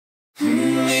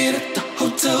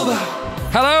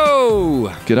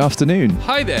Hello! Good afternoon.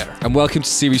 Hi there, and welcome to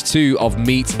Series 2 of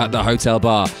Meet at the Hotel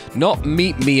Bar. Not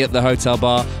Meet Me at the Hotel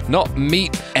Bar, not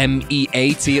Meet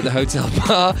M-E-A-T at the Hotel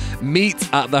Bar,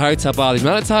 Meet at the Hotel Bar. The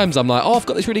amount of times I'm like, oh, I've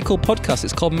got this really cool podcast,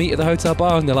 it's called Meet at the Hotel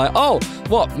Bar, and they're like, oh,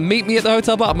 what, Meet Me at the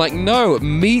Hotel Bar? I'm like, no,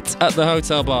 Meet at the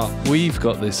Hotel Bar. We've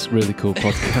got this really cool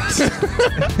podcast.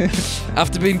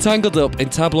 After being tangled up in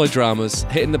tabloid dramas,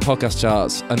 hitting the podcast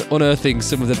charts, and unearthing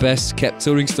some of the best kept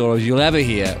touring stories you'll ever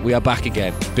hear, we are back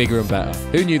again, bigger and better.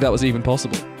 Who knew that was even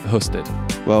possible? Huss did.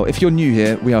 Well, if you're new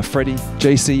here, we are Freddie,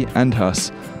 JC and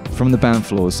Huss from the band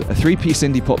Flawes, a three-piece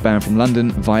indie pop band from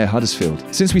London via Huddersfield.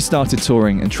 Since we started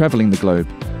touring and travelling the globe,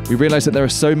 we realised that there are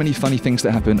so many funny things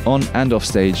that happen on and off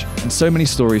stage, and so many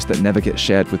stories that never get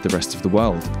shared with the rest of the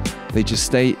world. They just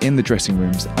stay in the dressing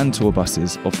rooms and tour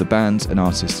buses of the bands and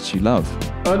artists you love.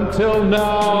 Until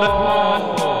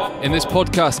now! In this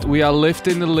podcast, we are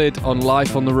lifting the lid on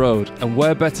life on the road, and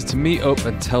where better to meet up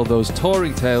and tell those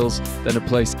touring tales than a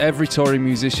place every touring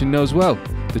musician knows well.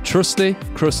 The trusty,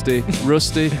 crusty,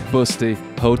 rusty, busty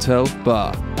Hotel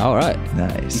Bar. All right.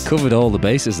 Nice. You covered all the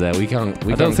bases there. We can't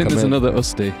I don't think there's another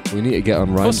Usty. We need to get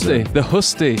on rhymes. Husty, the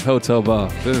Husty Hotel Bar.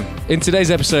 Boom. In today's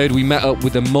episode, we met up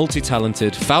with the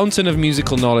multi-talented fountain of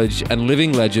musical knowledge and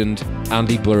living legend,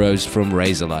 Andy Burrows from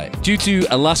Razorlight. Due to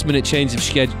a last-minute change of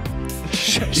schedule.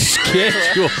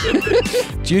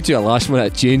 Due to a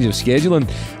last-minute change of scheduling,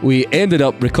 we ended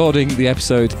up recording the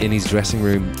episode in his dressing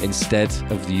room instead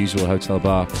of the usual hotel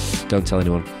bar. Don't tell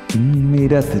anyone.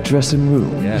 Meet at the dressing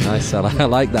room. Yeah, nice. I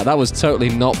like that. That was totally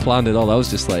not planned at all. That was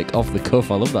just like off the cuff.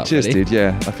 I love that. Just really. did,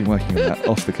 yeah. I've been working on that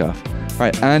off the cuff.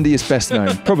 Right, Andy is best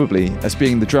known, probably, as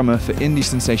being the drummer for indie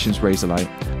sensations Razorlight,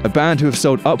 a band who have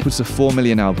sold upwards of 4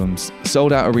 million albums,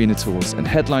 sold out arena tours, and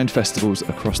headlined festivals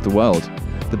across the world.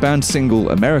 The band's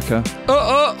single, America,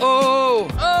 That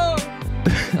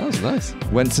was nice.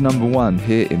 went to #1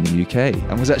 here in the UK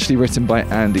and was actually written by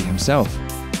Andy himself.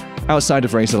 Outside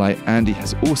of Razorlight, Andy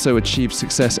has also achieved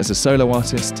success as a solo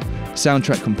artist,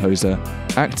 soundtrack composer,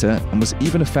 actor, and was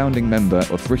even a founding member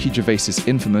of Ricky Gervais's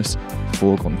infamous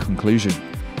Foregone Conclusion.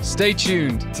 Stay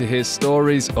tuned to hear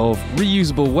stories of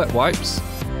reusable wet wipes,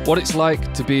 what it's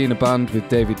like to be in a band with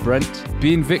David Brent,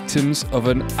 being victims of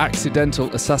an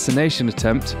accidental assassination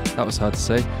attempt, that was hard to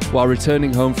say, while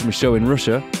returning home from a show in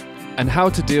Russia, and how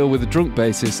to deal with a drunk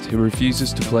bassist who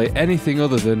refuses to play anything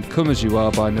other than Come As You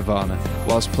Are by Nirvana,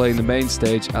 whilst playing the main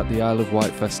stage at the Isle of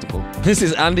Wight Festival. This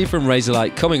is Andy from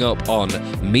Razorlight coming up on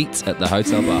Meet at the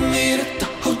Hotel Bar.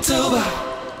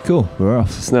 Cool, we're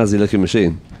off. Snazzy looking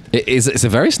machine. It's a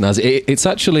very snazzy. It's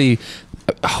actually,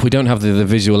 we don't have the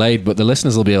visual aid, but the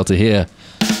listeners will be able to hear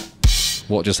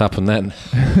what just happened then.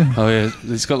 Oh yeah,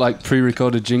 it's got like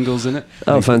pre-recorded jingles in it.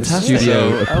 Oh, fantastic.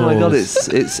 Studio Oh my god,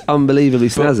 it's unbelievably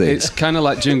But snazzy. it's kind of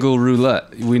like jingle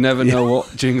roulette. We never know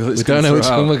what jingle it's We don't know which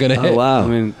one we're going to hit. Oh wow. I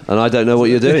mean, and I don't know what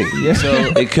you're doing. so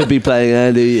It could be playing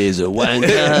Andy is a wanker.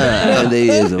 Andy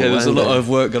is a wanker. there's a lot of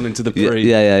work gone into the Yeah, pre.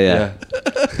 yeah.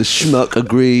 The schmuck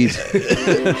agreed.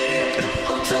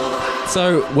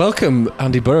 So, welcome,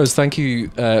 Andy Burrows. Thank you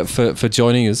for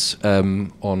joining us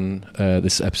on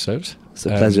this episode. It's a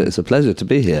pleasure. It's a pleasure to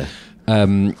be here.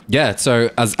 Yeah. So,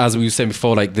 as we were saying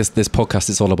before, like this podcast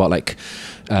is all about like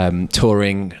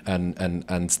touring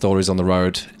and stories on the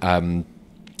road.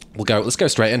 Let's go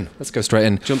straight in.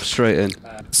 Jump straight in.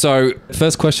 So,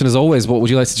 first question, as always, what would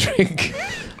you like to drink?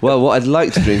 Well, what I'd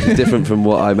like to drink is different from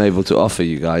what I'm able to offer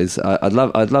you guys. I'd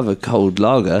love a cold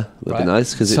lager. Would be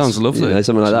nice because Sounds lovely, You know,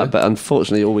 something like actually. that. But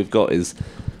unfortunately, all we've got is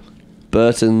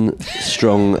Burton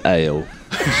Strong Ale.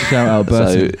 Shout out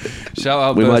Burton. So Shout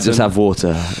out. we might Burton. just have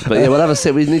water. But yeah, we'll have a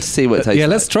sip. We need to see what it tastes. Yeah,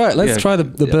 let's try it. Let's try the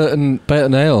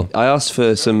Burton Ale. I asked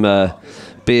for some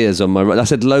beers on my. I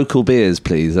said local beers,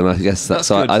 please, and I guess that's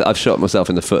so good. I've shot myself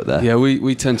in the foot there. Yeah,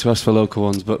 we tend to ask for local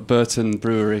ones, but Burton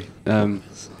Brewery.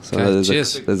 So Okay,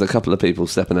 cheers. there's a couple of people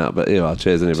stepping out, but you know,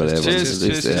 cheers anybody. Cheers,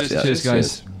 everyone. cheers,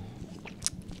 guys.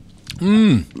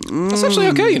 That's actually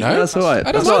okay, you know. That's all right.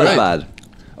 I That's don't not mind. that bad.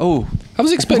 Oh, I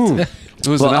was expecting. there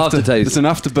was Well, an aftertaste. There's an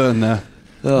afterburn there.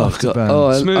 Oh god! Oh,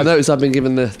 I Smooth. noticed I've been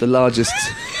given the largest.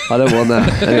 I don't want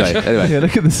that. Anyway. Yeah,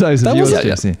 look at the size of That yours, wasn't-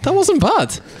 Jesse. That wasn't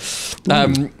bad.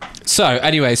 So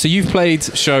anyway, so you've played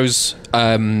shows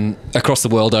across the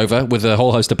world over with a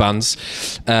whole host of bands.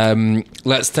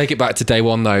 Let's take it back to day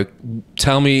one though.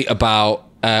 Tell me about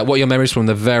what are your memories from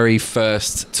the very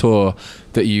first tour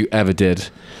that you ever did.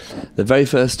 The very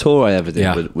first tour I ever did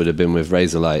Yeah. would have been with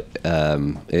Razorlight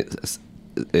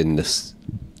in this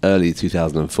early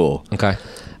 2004. Okay.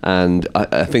 And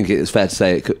I think it's fair to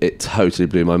say it totally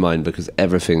blew my mind because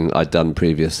everything I'd done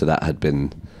previous to that had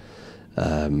been,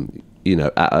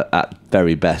 at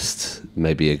very best,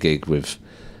 maybe a gig with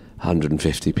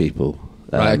 150 people,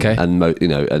 Right, okay. and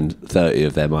and 30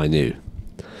 of them I knew.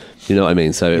 You know what I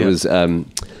mean? So it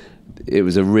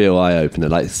was a real eye opener.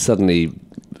 Like suddenly,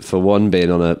 for one,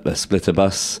 being on a splitter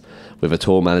bus with a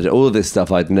tour manager, all of this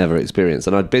stuff I'd never experienced,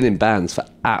 and I'd been in bands for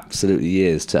absolutely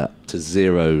years to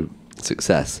zero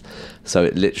success. So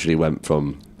it literally went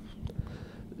from,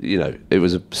 it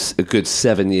was a good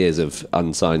 7 years of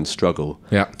unsigned struggle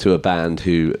to a band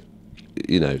who,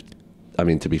 I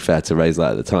mean, to be fair to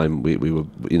Razorlight at the time, we were,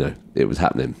 it was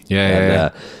happening.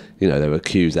 There were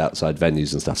queues outside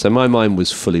venues and stuff. So my mind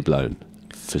was fully blown,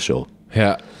 for sure.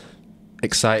 Yeah.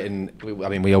 Exciting. I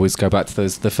mean, we always go back to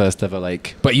the first ever,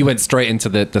 but you went straight into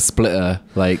the splitter,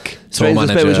 tour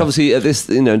manager. Which obviously at this,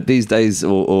 these days,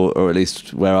 or at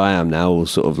least where I am now, all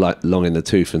sort of long in the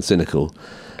tooth and cynical.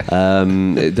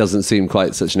 It doesn't seem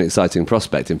quite such an exciting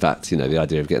prospect. In fact, the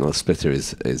idea of getting on a splitter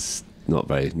is not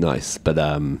very nice, but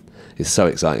it's so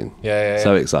exciting.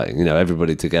 So exciting.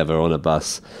 Everybody together on a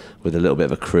bus with a little bit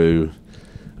of a crew.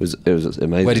 It was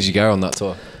amazing. Where did you go on that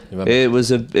tour? It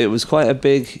was quite a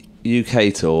big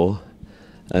UK tour,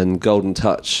 and Golden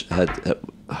Touch had.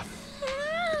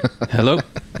 Hello.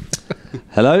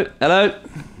 Hello.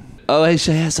 Oh, hey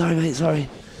Shea. Sorry, mate. Sorry.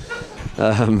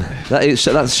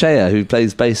 That's Shea, who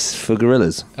plays bass for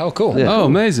Gorillaz. Oh, cool. Yeah. Oh,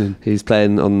 amazing. He's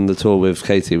playing on the tour with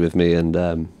Katie, with me, and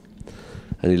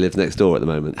he lives next door at the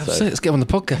moment. So let's get him on the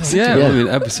podcast. Yeah, I mean,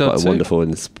 episode quite a 2. wonderful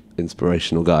and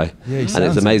inspirational guy. Yeah, he and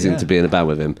sounds it's amazing it, yeah. to be in a band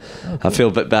with him. Oh, cool. I feel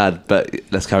a bit bad, but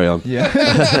let's carry on.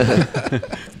 Yeah.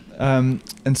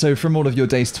 And so, from all of your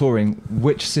days touring,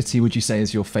 which city would you say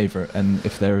is your favourite? And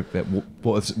if there,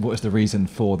 what is the reason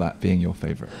for that being your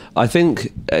favourite? I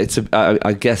think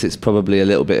I guess it's probably a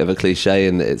little bit of a cliche,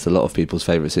 and it's a lot of people's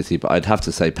favourite city. But I'd have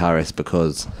to say Paris,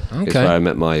 because it's where I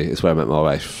met my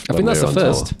wife. I think that's the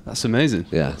first. Tour. That's amazing.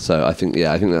 Yeah. So I think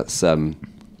that's.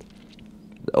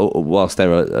 Whilst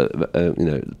there are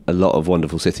a lot of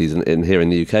wonderful cities, and here in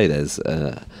the UK there's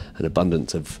an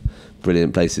abundance of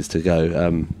brilliant places to go,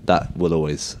 that will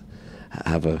always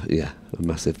have a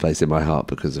massive place in my heart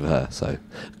because of her. So,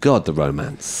 God, the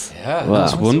romance. Yeah, wow.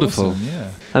 That's wonderful. Awesome, yeah.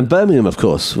 And Birmingham, of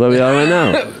course, where we are right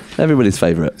now. Everybody's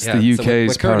favourite. It's the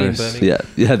UK's Paris.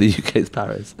 Yeah, the UK's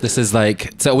Paris. This is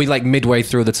so are we midway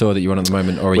through the tour that you're on at the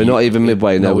moment, or We're not even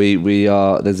midway. No, we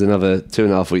are. There's another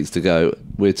 2.5 weeks to go.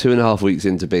 We're 2.5 weeks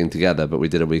into being together, but we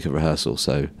did a week of rehearsal.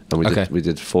 We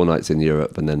did 4 nights in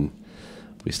Europe, and then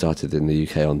we started in the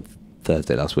UK on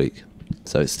Thursday last week.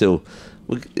 So it's still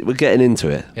we're getting into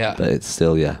it. Yeah, but it's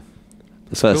still the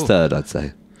first third, I'd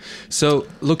say. So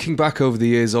looking back over the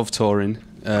years of touring,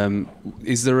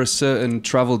 is there a certain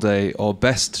travel day or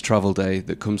best travel day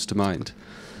that comes to mind?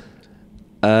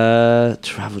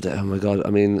 Travel day. Oh my God. I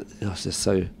mean, gosh, there's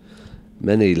so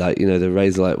many. The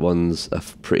Razorlight ones are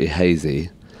pretty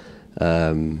hazy.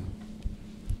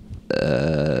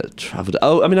 Travel day.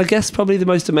 Oh, I mean, I guess probably the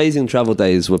most amazing travel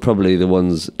days were probably the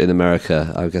ones in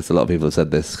America. I guess a lot of people have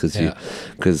said this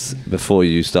because before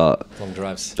you start long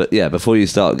drives. But yeah, before you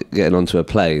start getting onto a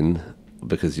plane,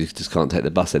 because you just can't take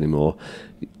the bus anymore,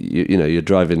 you're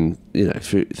driving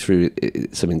through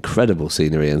some incredible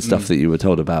scenery and stuff that you were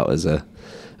told about as a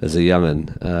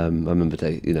young'un. I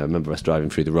remember us driving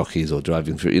through the Rockies, or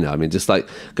driving through just like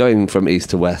going from east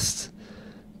to west.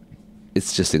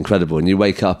 It's just incredible, and you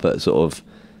wake up at sort of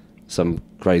some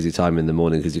crazy time in the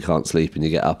morning because you can't sleep, and you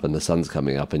get up and the sun's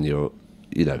coming up, and you're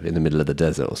in the middle of the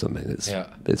desert or something.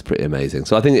 It's pretty amazing.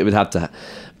 So I think it would have to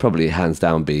probably hands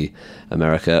down be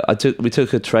America. We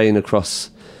took a train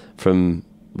across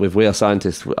with We Are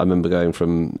Scientists. I remember going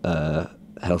from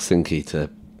Helsinki to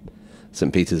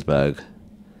St. Petersburg.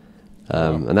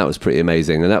 And that was pretty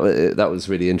amazing, and that was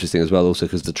really interesting as well. Also,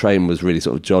 because the train was really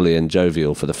sort of jolly and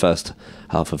jovial for the first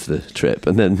half of the trip,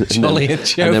 and then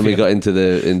we got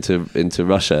into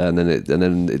Russia, and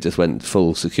then it just went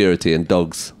full security and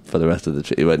dogs for the rest of the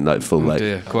trip. It went full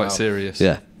quite serious.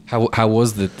 Yeah. How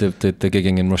was the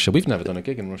gigging in Russia? We've never done a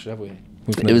gig in Russia, have we?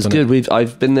 It was good.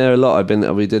 I've been there a lot.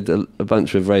 We did a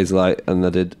bunch with Razorlight, and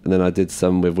then I did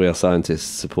some with We Are Scientists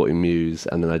supporting Muse,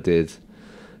 and then I did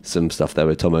some stuff there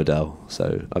with Tom Odell.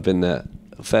 So I've been there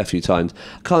a fair few times.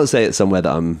 I can't say it's somewhere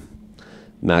that I'm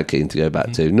mad keen to go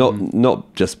back to.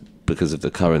 Not just because of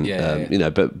the current,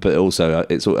 but also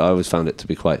I always found it to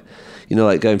be quite,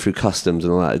 like going through customs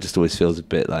and all that. It just always feels a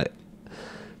bit like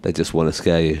they just want to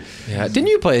scare you. Yeah. Didn't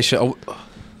you play a show?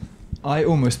 I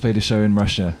almost played a show in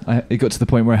Russia. It got to the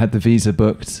point where I had the visa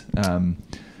booked.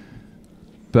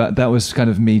 But that was kind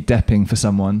of me depping for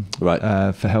someone,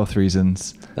 right? For health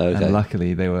reasons. Okay. And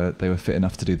luckily, they were fit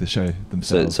enough to do the show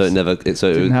themselves. So it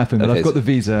didn't happen. But okay, I've got the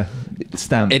visa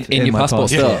stamped in your my passport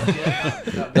still.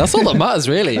 That's all that matters,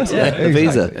 really. That's Yeah, it, the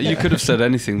exactly. visa. You could have said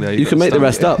anything there. You can make the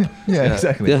rest up. Yeah,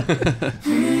 exactly. Yeah.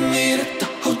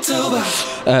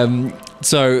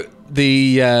 So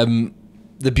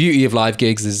the beauty of live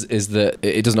gigs is that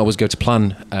it doesn't always go to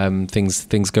plan.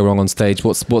 Things go wrong on stage.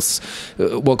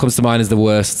 What comes to mind as the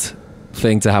worst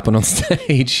thing to happen on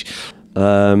stage?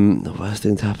 The worst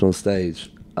thing to happen on stage.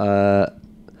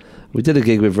 We did a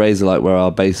gig with Razorlight where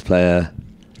our bass player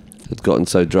had gotten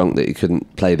so drunk that he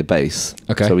couldn't play the bass.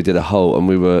 Okay. So we did a whole, and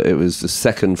it was the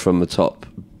second from the top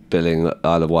billing at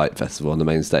Isle of Wight festival on the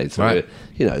main stage. So right.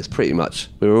 it's pretty much,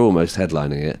 we were almost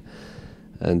headlining it.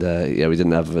 And we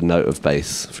didn't have a note of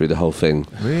bass through the whole thing.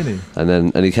 Really?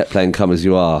 And he kept playing "Come As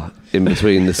You Are" in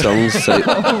between the songs.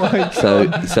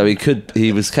 So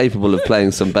he was capable of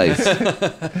playing some bass.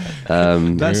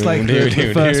 That's like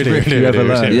the first riff you ever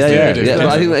learned. Yeah. But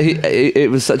I think that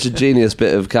it was such a genius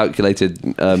bit of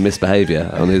calculated misbehaviour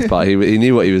on his part. He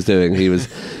knew what he was doing. He was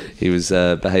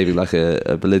behaving like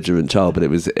a belligerent child, but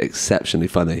it was exceptionally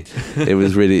funny. It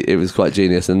was quite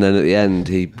genius. And then at the end,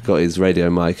 he got his radio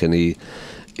mic and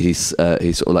he sort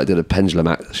of like did a pendulum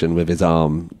action with his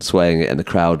arm, swaying it, and the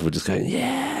crowd were just going,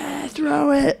 "Yeah, throw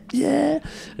it, yeah."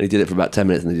 And he did it for about 10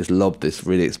 minutes, and he just lobbed this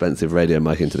really expensive radio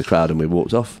mic into the crowd, and we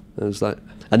walked off. And it was like,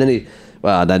 and then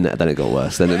then it got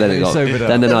worse. Then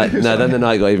the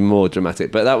night got even more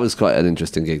dramatic. But that was quite an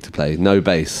interesting gig to play. No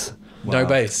bass. Wow. No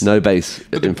bass. No bass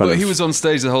in front But of. he was on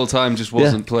stage the whole time, just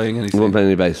wasn't playing anything. He wasn't playing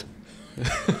any bass.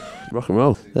 Rock and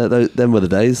roll. Them were the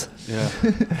days. Yeah.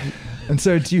 And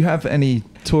so, do you have any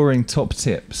touring top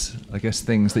tips? I guess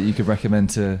things that you could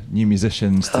recommend to new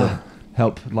musicians to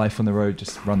help life on the road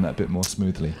just run that a bit more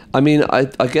smoothly. I mean,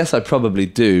 I guess I probably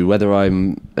do. Whether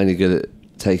I'm any good at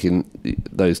taking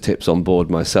those tips on board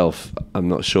myself, I'm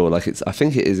not sure. I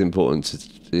think it is important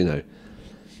to,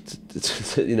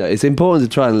 it's important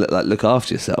to try and look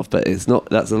after yourself, but it's not.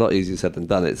 That's a lot easier said than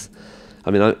done.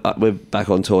 We're back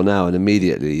on tour now, and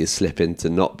immediately you slip into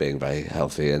not being very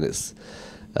healthy, and it's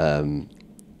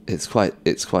quite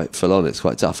full on. It's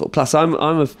quite tough. Plus, I'm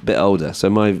a bit older, so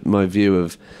my view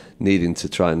of needing to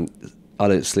try and, I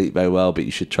don't sleep very well, but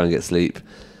you should try and get sleep.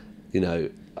 You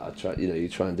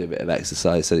try and do a bit of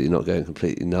exercise so that you're not going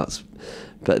completely nuts.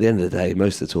 But at the end of the day,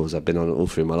 most of the tours I've been on all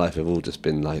through my life have all just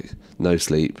been like no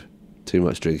sleep, too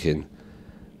much drinking,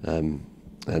 and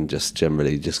just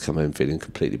generally just come home feeling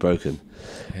completely broken.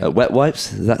 Yeah. Wet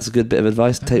wipes, that's a good bit of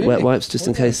advice. Take wet wipes just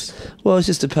in case. Well, it's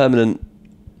just a permanent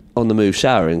on the move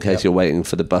shower in case you're waiting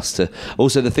for the bus to.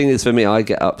 Also, the thing is for me, I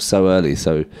get up so early,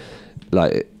 so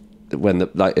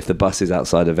if the bus is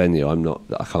outside a venue,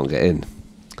 I can't get in.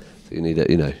 So you need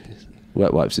it,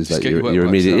 wet wipes is like your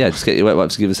immediate. Yeah, just get your wet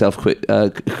wipes. Give yourself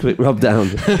a quick rub down.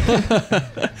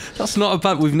 That's not a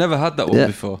bad. We've never had that one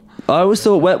before. I always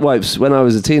thought wet wipes when I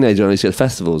was a teenager and I used to go to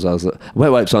festivals. I was like,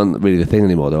 wet wipes aren't really the thing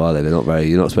anymore, though, are they? They're not very.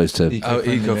 You're not supposed to.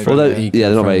 Eco-friendly. Although,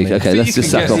 they're not very. Okay, let's just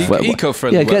sack off wet wipes.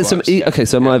 Eco-friendly. Yeah, get some. Okay,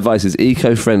 so my advice is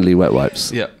eco-friendly wet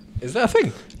wipes. Yeah. Is that a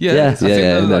thing? Yeah, I think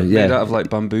they're made out of like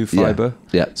bamboo fibre.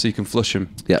 Yeah. So you can flush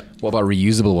them. Yeah. What about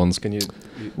reusable ones? Can you?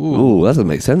 Ooh, that doesn't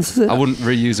make sense, does it? I wouldn't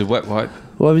reuse a wet wipe.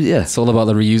 Well, yeah. It's all about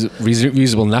the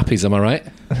reusable nappies. Am I right?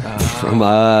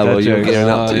 Well, you're gearing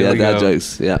up to dad go.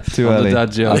 jokes. Yeah. Too early.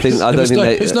 Dad joke.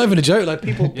 It's not even a joke. Like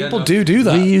people do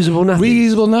that. Reusable nappies.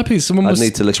 Reusable nappies. Someone was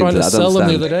need to look trying into to that. I don't sell them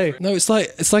the understand. other day. No,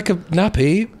 it's like a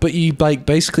nappy, but you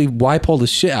basically wipe all the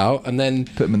shit out and then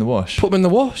Put them in the wash. put them in the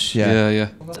wash. Yeah.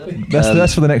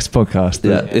 That's for the next podcast.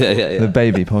 Yeah. The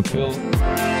baby podcast.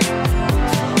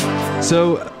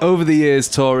 So over the years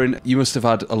touring, you must have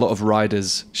had a lot of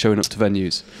riders showing up to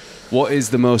venues. What is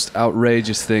the most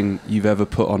outrageous thing you've ever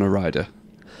put on a rider?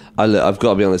 I've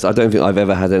got to be honest. I don't think I've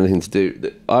ever had anything to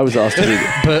do. I was asked to do.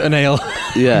 Burton ale.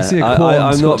 Yeah, see a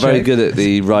I'm Scotch not very egg. good at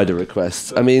the rider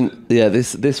requests. I mean,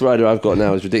 this rider I've got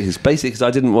now is ridiculous. Basically, because I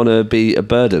didn't want to be a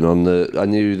burden on the. I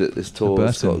knew that this tour,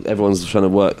 everyone's trying to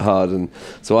work hard, and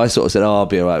so I sort of said, I'll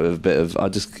be alright with a bit of.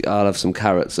 I'll have some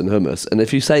carrots and hummus. And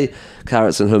if you say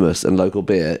carrots and hummus and local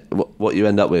beer, what you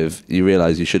end up with, you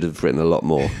realise you should have written a lot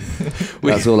more.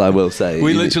 That's all I will say.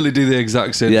 We literally do the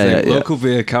exact same thing. Local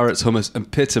beer, carrots, hummus,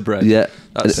 and pita bread. Yeah.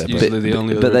 That's usually the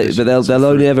only other But they'll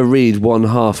only ever read one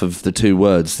half of the two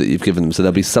words that you've given them. So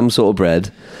there'll be some sort of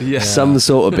bread, some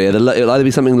sort of beer. It'll either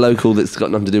be something local that's got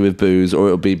nothing to do with booze, or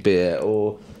it'll be beer,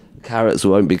 or carrots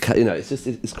won't be.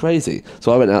 It's crazy.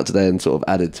 So I went out today and sort of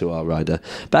added to our rider.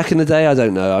 Back in the day, I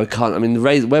don't know. I can't. I mean,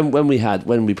 when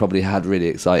we probably had really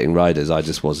exciting riders, I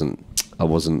just wasn't. I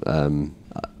wasn't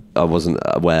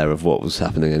aware of what was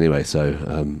happening anyway.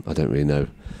 So I don't really know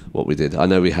what we did. I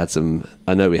know we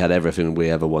had everything we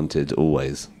ever wanted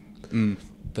always.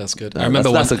 That's good. I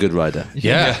remember that's a good rider.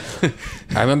 Yeah.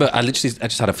 I remember I just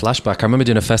had a flashback. I remember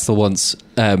doing a festival once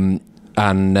and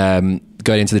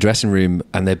going into the dressing room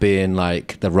and there being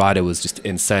like, the rider was just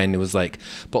insane. There was like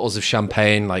bottles of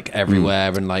champagne like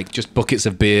everywhere and like just buckets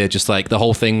of beer, just like the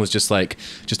whole thing was just like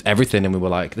just everything, and we were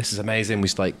like, this is amazing. We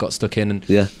just like got stuck in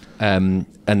and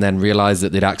then realized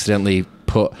that they'd accidentally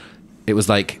put, it was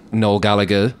like Noel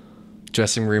Gallagher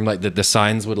dressing room, like the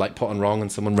signs were like put on wrong,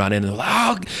 and someone ran in and like,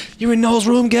 oh, you're in Noel's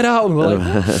room, get out. And we're like,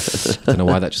 I don't know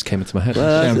why that just came into my head.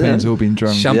 Champagne's all been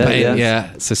drunk. Champagne,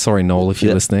 yeah. So sorry, Noel, if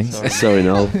you're listening. Sorry,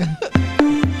 Noel.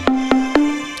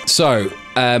 So,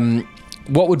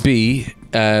 what would you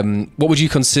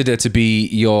consider to be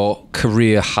your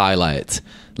career highlight?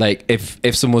 Like,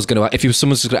 if someone's going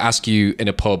to ask you in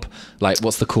a pub, like,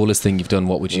 what's the coolest thing you've done?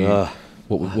 What would you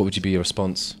be your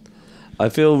response? I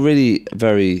feel really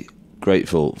very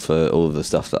grateful for all of the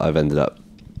stuff that I've ended up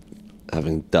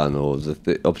having done, or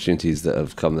the opportunities that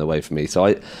have come their way for me. So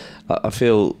I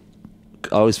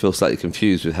always feel slightly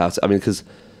confused with how to, Mm. because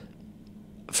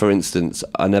for instance,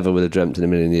 I never would have dreamt in a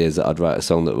million years that I'd write a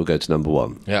song that would go to number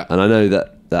one. Yeah. And I know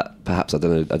that perhaps I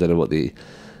don't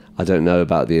know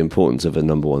about the importance of a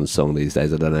number one song these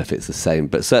days. I don't know if it's the same,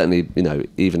 but certainly,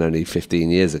 even only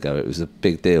 15 years ago, it was a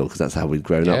big deal because that's how we'd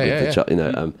grown up with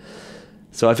the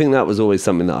so I think that was always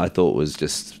something that I thought was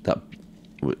just that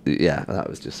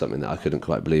was just something that I couldn't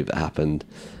quite believe that happened.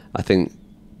 I think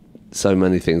so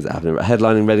many things that happened.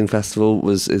 Headlining Reading Festival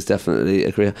is definitely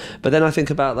a career. But then I think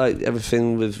about like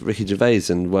everything with Ricky Gervais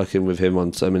and working with him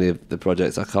on so many of the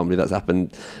projects. I can't believe that's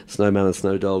happened. Snowman and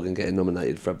Snowdog and getting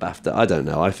nominated for a BAFTA. I don't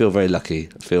know. I feel very lucky.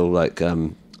 I feel like I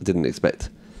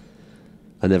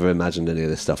never imagined any of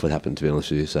this stuff would happen, to be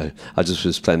honest with you. So I just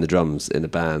was playing the drums in a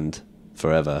band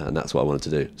forever, and that's what I wanted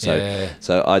to do. So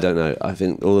so I don't know. I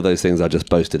think all of those things I just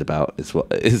boasted about are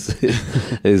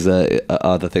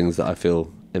the things that I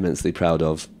feel immensely proud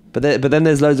of. But then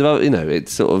there's loads of other,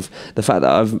 it's sort of the fact that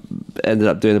I've ended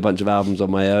up doing a bunch of albums on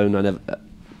my own.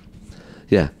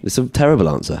 It's a terrible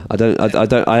answer. I don't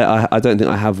think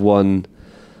I have one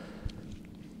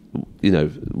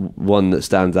that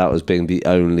stands out as being the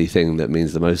only thing that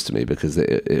means the most to me, because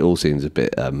it all seems a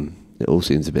bit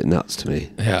nuts to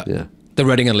me. Yeah. The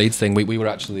Reading and Leeds thing, we were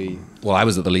actually, I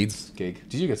was at the Leeds gig.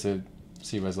 Did you get to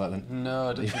see Razorlight then? No,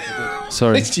 I don't think I did.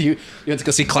 Sorry. You went to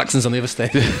go see Claxons on the other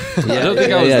stage. I don't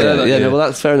think I was there. No, well,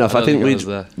 that's fair enough. I think I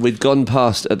we'd gone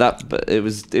past that, but it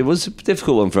was a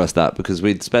difficult one for us, because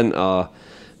we'd spent our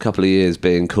couple of years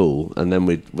being cool, and then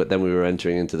we were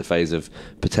entering into the phase of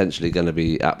potentially going to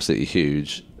be absolutely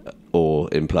huge or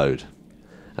implode,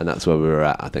 and that's where we were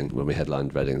at, I think, when we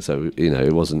headlined Reading. So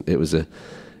it was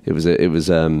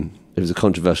a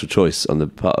controversial choice on the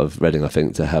part of Reading, I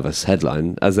think, to have us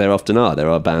headline, as there often are. There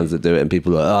are bands that do it and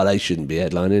people are like, oh, they shouldn't be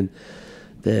headlining,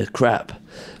 they're crap.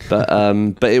 But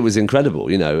it was incredible,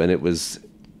 and it was,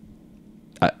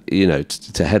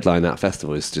 to headline that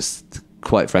festival is just,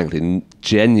 quite frankly,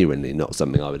 genuinely not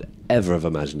something I would ever have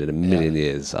imagined in a million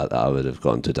years I would have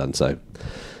gone to done. So,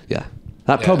 yeah.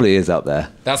 That probably is up there.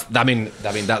 That's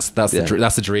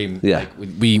the dream. Yeah. Like,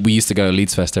 we used to go to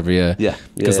Leeds Fest every year. Yeah.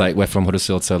 Because we're from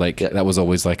Huddersfield, so that was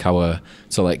always like our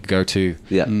go to.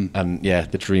 Yeah. And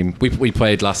the dream. We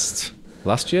played last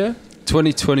year.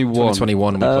 2021.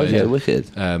 2021 and we played. Yeah,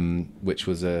 wicked. Which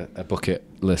was a bucket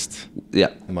list. Yeah.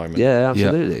 Moment. Yeah,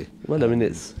 absolutely. Yeah. Well, I mean,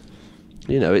 it's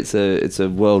a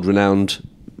world renowned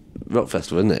rock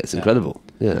festival, isn't it? It's incredible.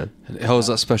 Yeah. It holds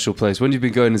that special place. When you've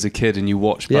been going as a kid and you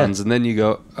watch bands and then you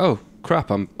go, oh crap,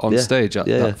 I'm on stage at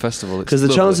that festival. Because the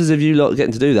chances of you lot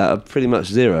getting to do that are pretty much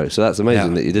zero. So that's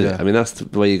amazing that you did it. Yeah. I mean, that's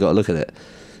the way you got to look at it.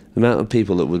 The amount of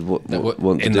people that would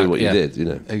want to do what you did,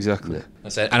 Exactly. Yeah.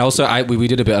 That's it. And also, we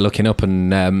did a bit of looking up,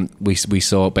 and we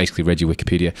saw, basically read your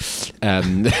Wikipedia,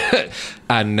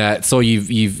 and saw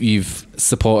you've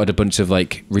supported a bunch of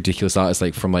like ridiculous artists,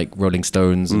 like from like Rolling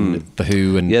Stones and The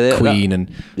Who and Queen,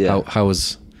 how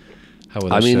were those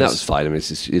I mean, shows? that was fine. I mean, it's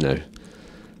just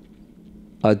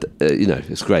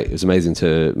it's great. It was amazing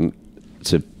to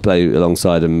play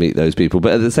alongside and meet those people,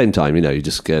 but at the same time, you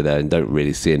just go there and don't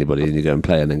really see anybody, and you go and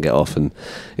play and then get off, and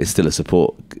it's still a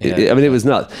support. I mean, it was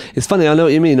nuts. It's funny, I know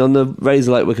what you mean. On the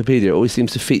Razorlight Wikipedia, it always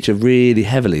seems to feature really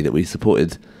heavily that we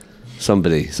supported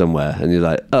somebody somewhere, and you're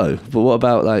like, oh, but what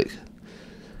about like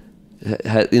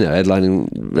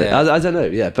headlining? I don't know,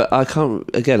 but I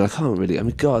can't really. I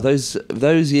mean, God,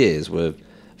 those years were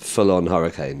full on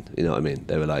hurricane. You know what I mean?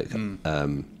 They were like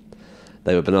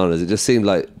they were bananas. It just seemed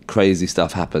like crazy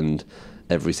stuff happened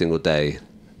every single day,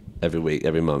 every week,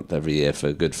 every month, every year for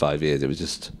a good 5 years. It was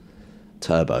just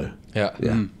turbo. Yeah.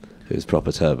 It was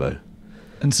proper turbo.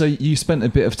 And so you spent a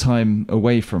bit of time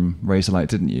away from Razorlight,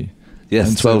 didn't you? Yes,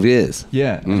 And 12 years.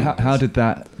 Yeah. And how did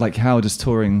that, like, how does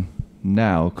touring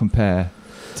now compare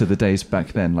to the days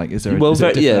back then? Like, is there Well, is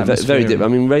it a very, different yeah, very atmosphere?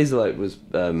 different. I mean, Razorlight was,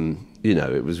 you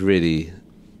know, it was really,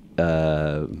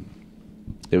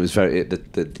 it was very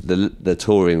the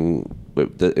touring.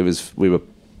 We were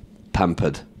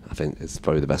pampered. I think it's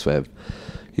probably the best way of.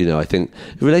 You know, I think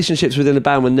relationships within the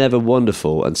band were never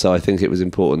wonderful, and so I think it was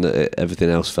important that everything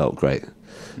else felt great.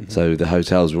 Mm-hmm. So the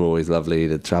hotels were always lovely,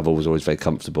 the travel was always very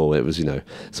comfortable. It was, you know,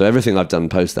 so everything I've done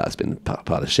post that has been part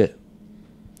of shit.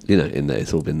 You know, in there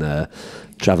it's all been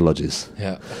travel lodges.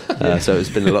 Yeah. So it's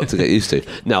been a lot to get used to.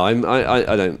 No, I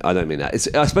don't mean that.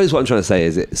 I suppose what I'm trying to say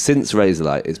is since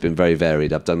Razorlight, it's been very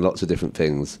varied. I've done lots of different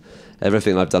things.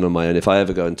 Everything I've done on my own. If I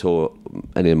ever go and tour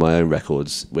any of my own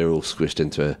records, we're all squished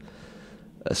into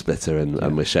a splitter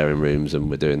and we're sharing rooms and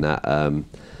we're doing that.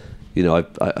 You know,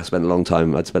 I spent a long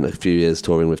time. I'd spent a few years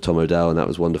touring with Tom O'Dell, and that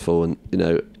was wonderful. And you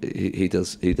know, he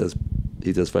does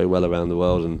very well around the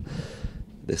world. And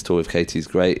this tour with Katie's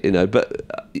great. You know, but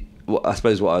I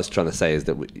suppose what I was trying to say is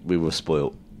that we were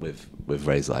spoilt with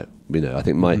Razorlight. You know, I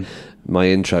think my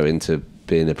intro into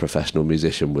being a professional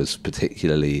musician was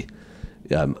particularly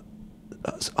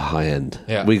high end.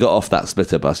 Yeah. We got off that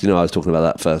splitter bus. You know, I was talking about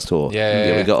that first tour.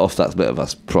 Yeah. We got off that splitter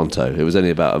bus pronto. It was only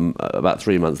about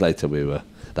 3 months later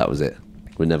that was it.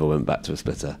 We never went back to a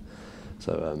splitter.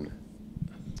 So,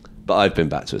 but I've been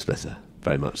back to a splitter,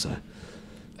 very much so.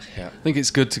 Yeah. I think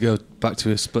it's good to go back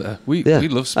to a splitter. We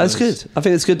love splitters. That's good. I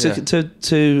think it's good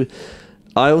to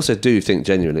I also do think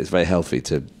genuinely it's very healthy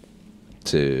to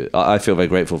I feel very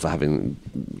grateful for having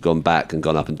gone back and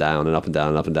gone up and down and up and down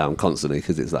and up and down constantly,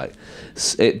 because it's like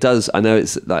it does. I know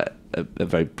it's like a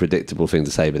very predictable thing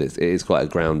to say, but it is quite a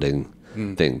grounding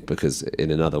thing, because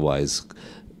in an otherwise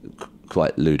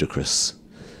quite ludicrous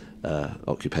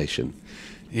occupation.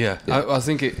 Yeah. I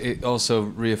think it also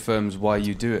reaffirms why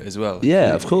you do it as well.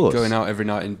 Yeah, of course. Going out every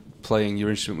night and playing your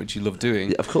instrument, which you love doing.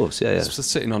 Yeah, of course, yeah. Just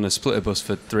sitting on a splitter bus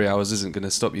for 3 hours isn't going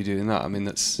to stop you doing that. I mean,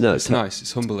 it's it's nice.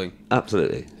 It's humbling.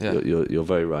 Absolutely. Yeah. You're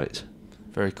very right.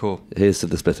 Very cool. Here's to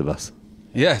the splitter bus.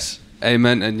 Yes.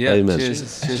 Amen. And yeah, Amen.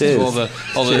 Cheers. Cheers. To all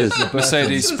the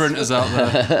Mercedes sprinters out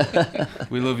there.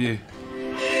 We love you.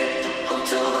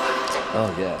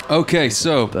 Oh yeah. Okay,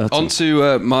 so on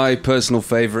to my personal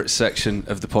favourite section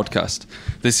of the podcast.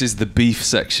 This is the beef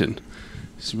section.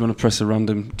 So you want to press a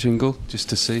random jingle just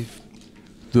to see?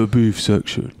 The beef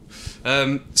section.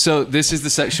 So this is the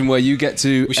section where you get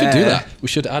to. We should do that. We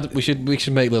should add. We should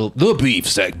make little the beef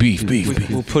sec beef.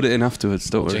 We'll put it in afterwards.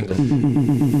 Don't worry.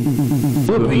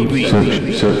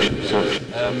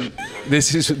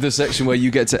 This is the section where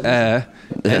you get to air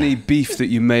any beef that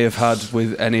you may have had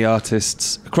with any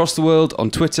artists across the world,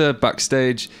 on Twitter,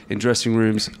 backstage, in dressing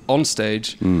rooms, on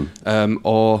stage,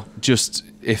 or just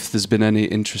if there's been any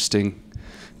interesting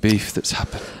beef that's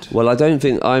happened. Well, I don't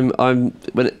think I'm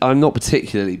not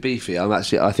particularly beefy.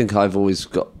 I think I've always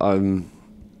got. I don't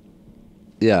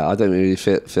really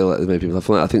feel like there's many people have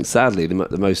fun. I think sadly the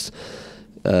most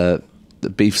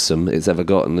beefsome it's ever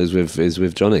gotten is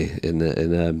with Johnny in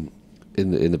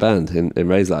the band in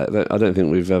Razorlight. I don't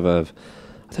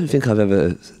think I've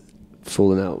ever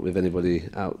fallen out with anybody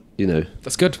out. You know,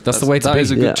 that's good. That's the way to be. That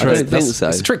is a good trick. I don't think so.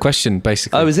 It's a trick question,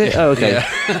 basically. Oh, is it? Oh, okay.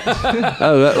 Yeah.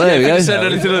 Well, there we go. If you said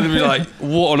anything, I'd be like,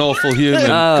 "What an awful human."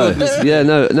 Yeah,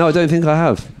 no, I don't think I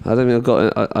have. I don't think I've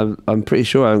got. I'm pretty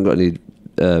sure I haven't got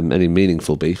any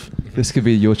meaningful beef. This could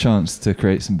be your chance to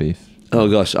create some beef. Oh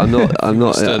gosh, I'm not.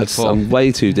 I'm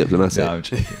way too diplomatic. No, I'm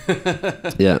joking.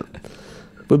 Yeah,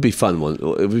 would be fun. It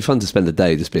would be fun to spend a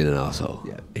day just being an arsehole.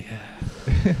 Yeah.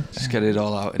 Just get it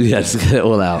all out. Just get it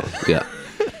all out. Yeah.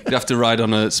 You have to ride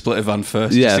on a splitter van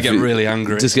first, just to get really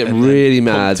angry. Just get really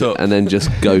mad and then just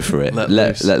go for it. Let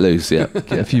loose, yeah.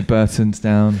 Get a few Burtons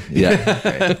down.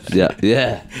 Yeah.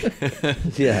 Yeah.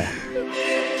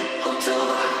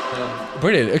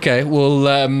 Brilliant. Okay.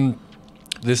 Well,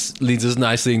 this leads us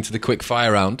nicely into the quick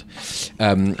fire round.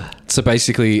 So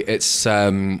basically, it's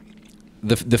the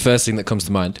first thing that comes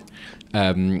to mind.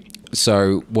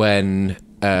 So when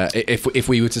if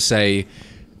we were to say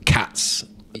cats,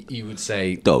 you would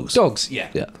say dogs. Dogs, yeah.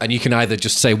 And you can either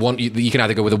just say one. You can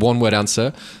either go with a one-word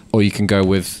answer, or you can go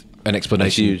with an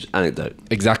explanation. A huge anecdote.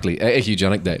 Exactly, a huge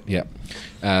anecdote. Yeah.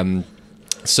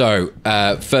 So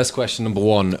first question, number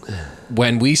one: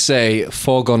 when we say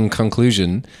foregone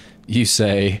conclusion, you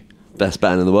say best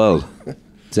band in the world.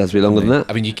 Does it have to be longer than that?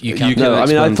 I mean, you can. No, I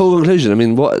mean, I full conclusion. I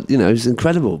mean, what it's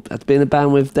incredible. To be in a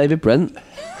band with David Brent.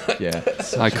 Yeah,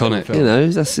 it's iconic. You know,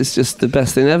 it's just the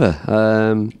best thing ever.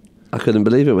 I couldn't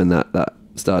believe it when that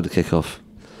started to kick off.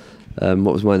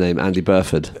 What was my name? Andy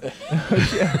Burford.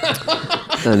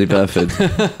 Andy Burford.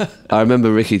 I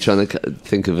remember Ricky trying to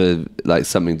think of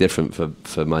something different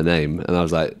for my name, and I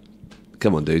was like,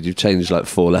 "Come on, dude, you've changed like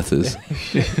 4 letters."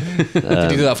 Did you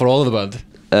do that for all of the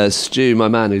band? Stu, my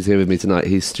man who's here with me tonight,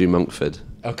 he's Stu Monkford.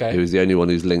 Okay. Who's the only one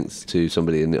who's linked to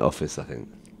somebody in the office, I think.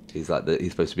 He's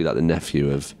supposed to be like the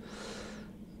nephew of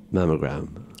Mammogram.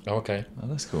 Oh, okay. Oh,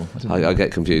 that's cool. I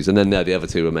get confused, and then the other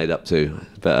 2 were made up too.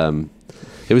 But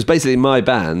it was basically my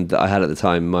band that I had at the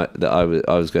time. I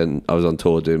was on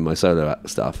tour doing my solo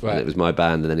stuff, right. And it was my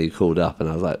band. And then he called up, and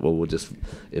I was like, "Well, we'll just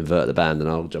invert the band, and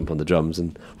I'll jump on the drums."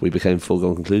 And we became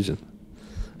Foregone Conclusion.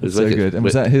 It was so good. And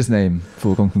was that his name?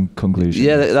 Foregone Conclusion.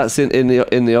 Yeah, that's in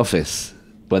the office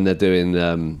when they're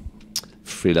doing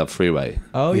Free Love Freeway.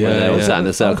 Oh When yeah. they're all sat in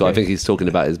the circle. Okay. I think he's talking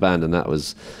about his band, and that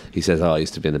was. He says, "Oh, I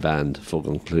used to be in a band,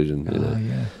 Foregone Conclusion." You know?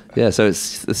 Yeah. Yeah, so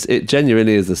it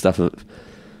genuinely is the stuff of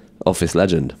Office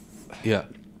legend. Yeah,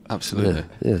 absolutely.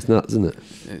 Yeah, it's nuts, isn't it?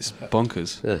 It's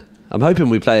bonkers. Yeah, I'm hoping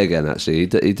we play again. Actually, he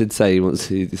did say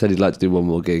he said he'd like to do one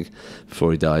more gig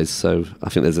before he dies. So I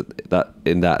think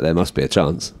there must be a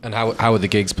chance. And how are the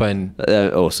gigs playing?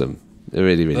 They're awesome. They're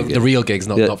really really good. The real gigs,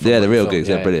 not Yeah, from the the real film. gigs.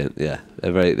 Yeah, They're brilliant. Yeah,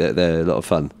 they're a lot of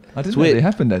fun. I didn't It's know weird. they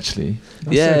happened actually.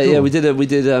 That's Yeah, so cool. yeah, we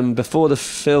did before the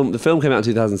film. The film came out in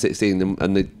 2016,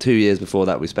 and the 2 years before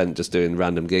that, we spent just doing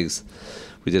random gigs.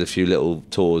 We did a few little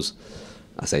tours.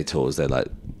 I say tours; they're like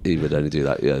he would only do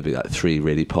it'd be like 3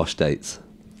 really posh dates,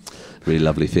 really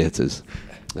lovely theatres.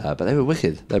 But they were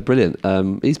wicked. They're brilliant.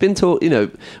 He's been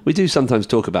we do sometimes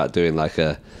talk about doing like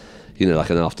an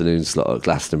afternoon slot at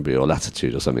Glastonbury or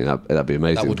Latitude or something. That'd be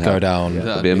amazing. That would go down.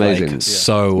 That'd be amazing.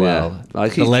 So well. Yeah. I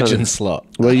keep The legend trying to- slot.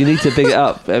 Well, you need to big it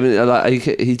up. I mean, I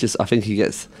think he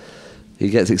gets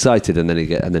excited and then he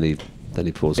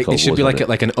pours cold water. It should be on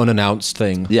like an unannounced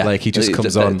thing. yeah, Like he just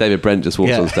comes on. David Brent just walks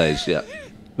Yeah. on stage. Yeah,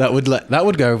 That would go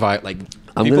viral. Like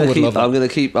people would love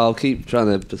that. I'll keep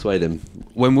trying to persuade him.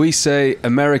 When we say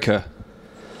America,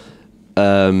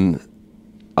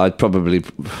 I'd probably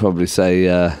say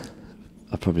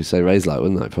Razorlight,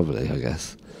 wouldn't I? Probably, I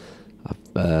guess.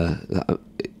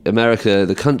 America,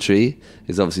 the country,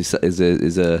 is obviously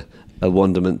is a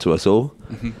wonderment to us all.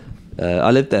 Mm-hmm.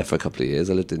 I lived there for a couple of years.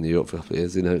 I lived in New York for a couple of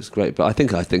years. It's great. But I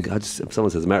think if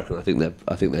someone says American, I think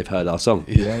they've heard our song.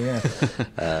 Yeah.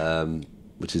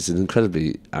 Which is an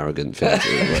incredibly arrogant thing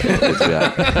to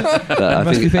react. But I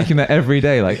must be thinking that every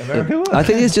day, like America. What? I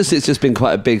think it's just been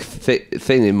quite a big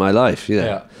thing in my life. You know?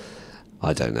 Yeah.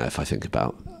 I don't know if I think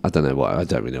about. I don't know what. I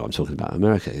don't really know what I'm talking about.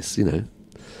 America is, the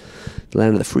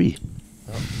land of the free.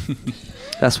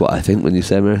 That's what I think when you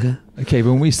say America. Okay,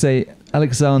 when we say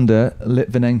Alexander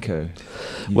Litvinenko.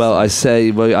 Well, I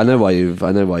say. Well, I know why you've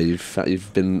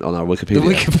been on our Wikipedia.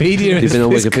 The Wikipedia You've been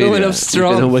on is Wikipedia. coming up You've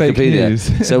strong. been on Fake Wikipedia.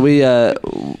 news. So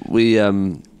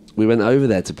we went over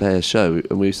there to play a show,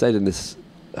 and we stayed in this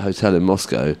hotel in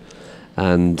Moscow,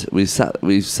 and we sat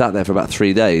there for about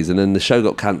 3 days, and then the show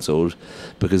got cancelled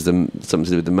because something to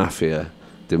do with the mafia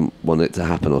didn't want it to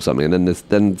happen or something, and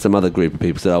then some other group of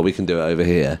people said, "Oh, we can do it over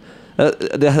here."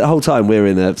 The whole time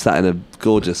we're sat in a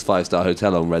gorgeous 5-star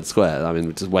hotel on Red Square. I mean,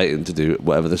 we're just waiting to do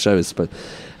whatever the show is.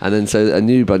 And then so a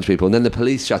new bunch of people, and then the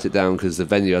police shut it down because the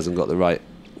venue hasn't got the right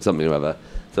something or other.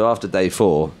 So after day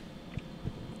 4,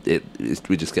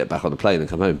 we just get back on the plane and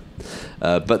come home.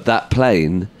 But that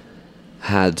plane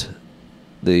had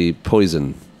the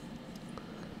poison.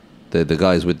 The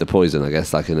guys with the poison, I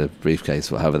guess, like in a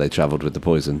briefcase, or however they travelled with the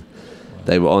poison. Wow.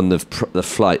 They were on the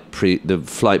flight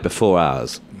before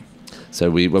ours. So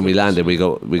when we landed, we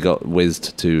got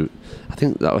whizzed to, I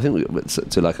think we went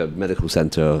to like a medical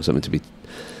centre or something to be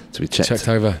checked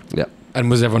over. Yeah. And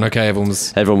was everyone okay? Everyone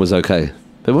was okay.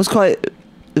 But it was quite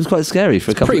scary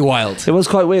for a couple. Pretty wild. It was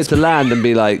quite weird to land and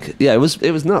be like, yeah, it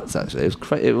was nuts actually.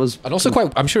 It was and also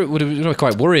quite. I'm sure it would have been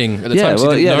quite worrying at the Yeah, time. So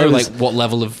well, you didn't yeah, know there was- like what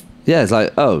level of. Yeah, it's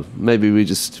like, oh, maybe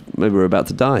we're about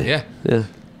to die. Yeah. Yeah.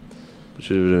 Which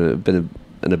would have been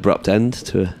an abrupt end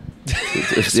to a.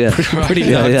 Yeah. Pretty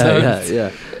Yeah. dark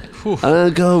Yeah. And I'll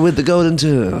go with the golden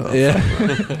tour. Yeah.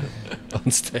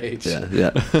 On stage.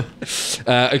 Yeah.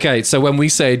 Okay, so when we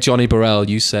say Johnny Burrell,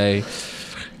 you say.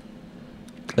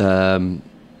 I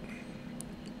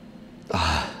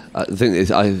think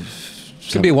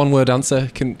Can be a one-word answer.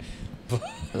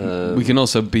 we can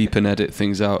also beep and edit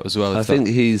things out as well. I think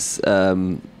he's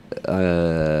all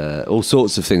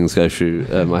sorts of things go through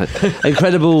my head.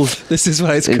 Incredible. This is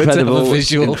why it's good to have a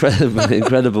visual.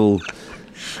 Incredible.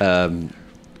 I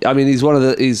mean, he's one of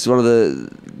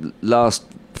the last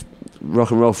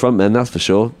rock and roll frontmen, that's for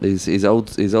sure. He's old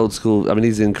school. I mean,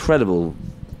 he's an incredible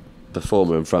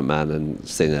performer and frontman and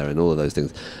singer and all of those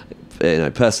things.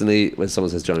 personally, when someone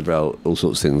says Johnny Brell, all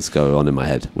sorts of things go on in my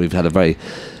head. We've had a very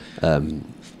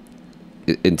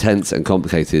intense and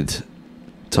complicated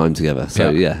time together. So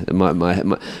yeah, my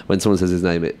when someone says his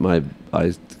name,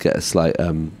 I get a slight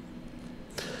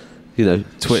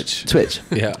twitch.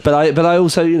 Yeah. But I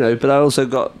also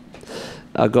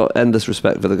got endless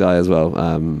respect for the guy as well.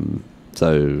 And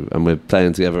we're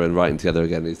playing together and writing together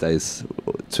again these days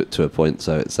to a point.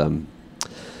 So it's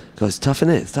God, it's tough, isn't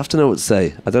it? It's tough to know what to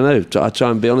say. I don't know. I try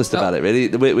and be honest about it.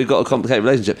 Really, we've got a complicated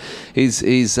relationship.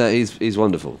 He's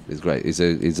wonderful. He's great. He's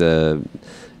a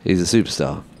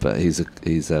superstar, but he's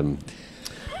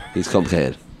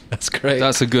complicated. That's great.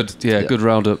 That's a good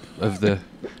roundup of the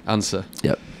answer.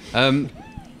 Yep.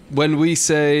 When we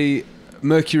say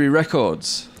Mercury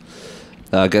Records,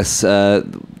 I guess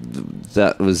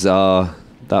that was our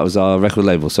record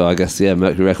label. So I guess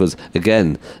Mercury Records,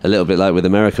 again, a little bit like with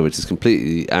America, which is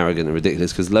completely arrogant and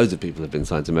ridiculous because loads of people have been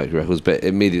signed to Mercury Records, but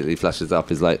immediately flashes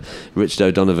up is like Richard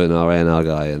O'Donovan, our A&R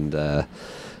guy, and I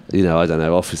don't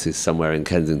know, offices somewhere in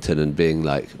Kensington and being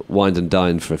like wined and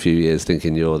dined for a few years,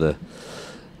 thinking you're the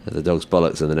dog's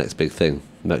bollocks and the next big thing.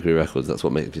 Mercury Records, that's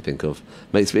what makes me think of.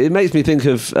 It makes me think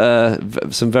of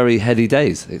some very heady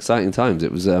days, exciting times.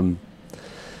 It was,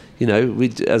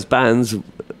 we as bands,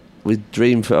 we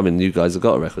dream for. I mean, you guys have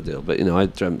got a record deal, but I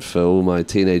dreamt for all my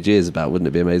teenage years about wouldn't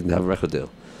it be amazing to have a record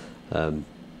deal, and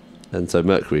so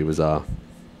Mercury was our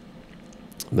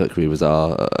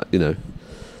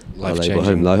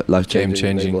life-changing,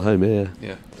 game-changing label home.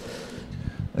 yeah.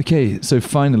 Okay, so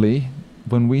finally,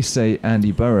 when we say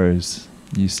Andy Burrows,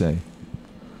 you say.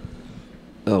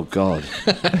 Oh God,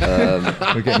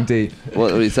 We're getting deep. what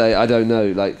do we say? I don't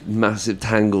know. Like massive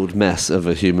tangled mess of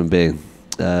a human being.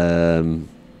 Andy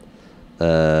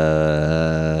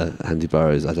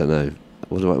Burrows. I don't know.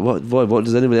 What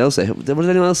does anyone else say? What does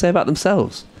anyone else say about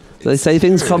themselves? Do they say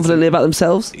things confidently about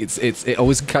themselves? It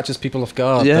always catches people off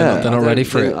guard. Yeah, they're not ready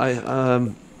for it.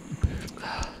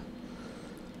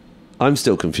 I'm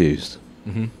still confused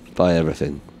by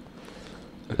everything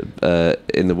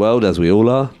in the world, as we all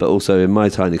are, but also in my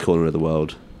tiny corner of the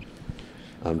world.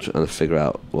 I'm trying to figure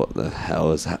out what the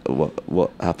hell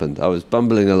what happened. I was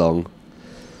bumbling along,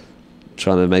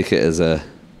 trying to make it as a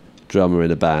drummer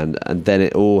in a band, and then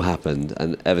it all happened.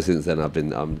 And ever since then,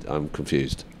 I'm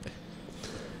confused.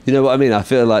 You know what I mean? I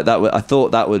feel like that. I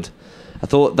thought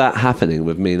that happening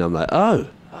would mean I'm like, oh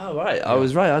right, I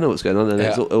was right. I know what's going on, and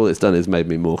all it's done is made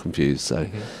me more confused. So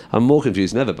I'm more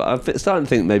confused than ever. But I'm starting to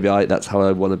think maybe that's how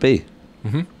I want to be.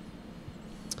 A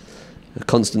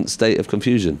constant state of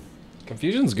confusion.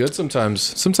 Confusion's good sometimes.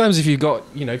 Sometimes if you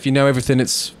know everything,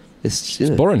 it's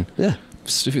boring. Yeah.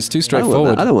 If it's too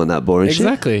straightforward. I don't want that boring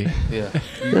exactly. shit. Yeah.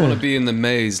 You want to be in the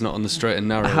maze, not on the straight and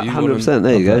narrow. 100%.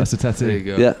 There you go. That's a tattoo. There you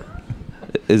go. Yeah.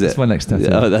 Is it? That's my next tattoo.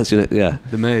 Yeah, that's your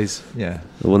The maze. Yeah.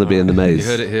 I want to be in the maze. You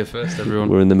heard it here first, everyone.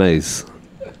 We're in the maze.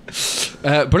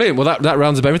 Brilliant. Well, that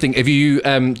rounds up everything. If you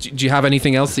do you have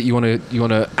anything else that you want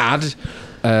to add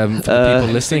for the people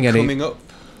listening? Coming up.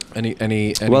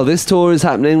 Any? Well, this tour is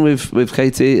happening with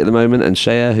Katie at the moment, and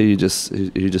Shea, who you just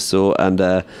saw, and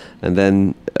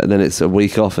then it's a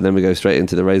week off, and then we go straight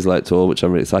into the Razorlight tour, which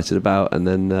I'm really excited about, and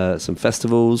then some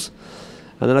festivals,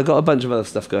 and then I got a bunch of other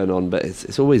stuff going on, but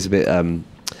it's always a bit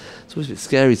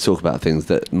scary to talk about things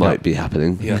that might be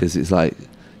happening because it's like you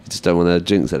just don't want to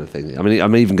jinx anything. I mean,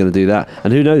 I'm even going to do that,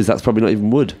 and who knows? That's probably not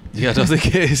even wood. Yeah, I don't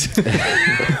think it is.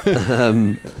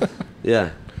 Yeah,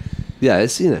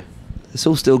 it's it's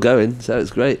all still going, so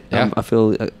it's great. Yeah. I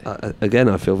feel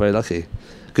very lucky.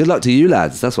 Good luck to you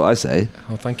lads. That's what I say.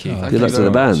 Oh, thank you. Good luck to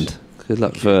the band. Good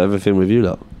luck for everything with you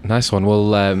lot. Nice one.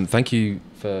 Well, thank you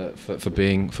for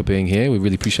being here. We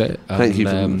really appreciate it. Thank you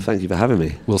for having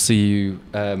me. We'll see you.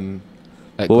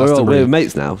 At Well, Glastonbury. we're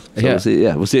mates now. So we'll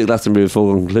see you at Glastonbury with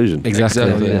Foregone Conclusion. Exactly.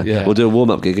 Yeah. We'll do a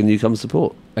warm-up gig and you come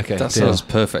support. Okay. That deal. sounds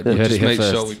perfect. You heard Just it here make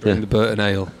sure first. we bring the Burton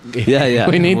Ale. Yeah.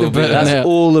 We need We'll the be bit. there. That's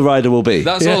all the rider will be.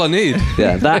 That's all I need.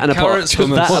 Yeah, that and a pot Carrots,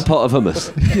 hummus. of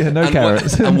hummus. Yeah, no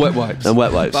carrots. And wet wipes. And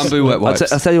wet wipes. Bamboo wet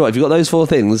wipes. I'll tell you what, if you've got those 4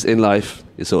 things in life,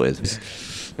 you're sorted.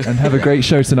 And have a great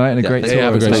show tonight and a great tour.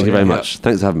 have a great Thank you show. very much.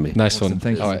 Thanks for having me. Nice Awesome, one.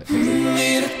 thank you. All right.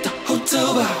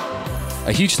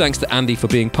 A huge thanks to Andy for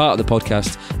being part of the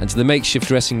podcast and to the makeshift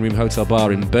dressing room hotel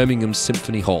bar in Birmingham's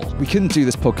Symphony Hall. We couldn't do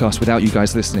this podcast without you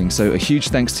guys listening, so a huge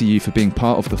thanks to you for being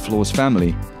part of the Flawes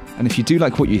family. And if you do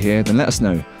like what you hear, then let us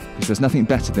know, because there's nothing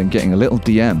better than getting a little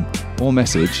DM or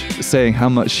message saying how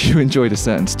much you enjoyed a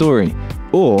certain story,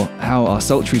 or how our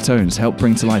sultry tones help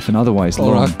bring to life an otherwise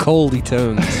Or long... our coldy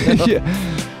tones. Yeah.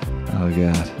 Oh,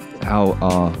 God. how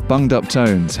our bunged up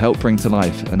tones help bring to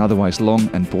life an otherwise long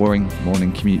and boring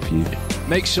morning commute for you.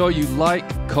 Make sure you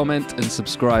like, comment and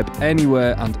subscribe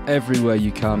anywhere and everywhere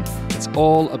you can. It's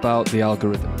all about the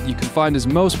algorithm. You can find us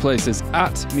most places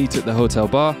at Meet at the Hotel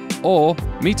Bar or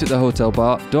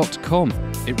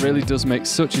meetatthehotelbar.com. It really does make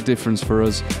such a difference for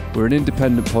us. We're an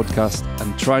independent podcast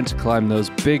and trying to climb those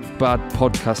big bad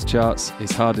podcast charts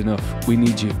is hard enough. We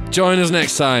need you. Join us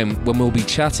next time when we'll be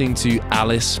chatting to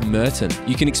Alice Merton.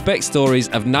 You can expect stories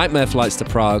of nightmare flights to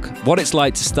Prague, what it's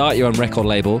like to start your own record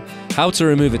label, how to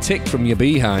remove a tick from your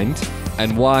behind,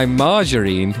 and why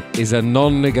margarine is a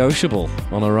non-negotiable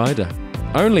on a rider.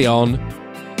 Only on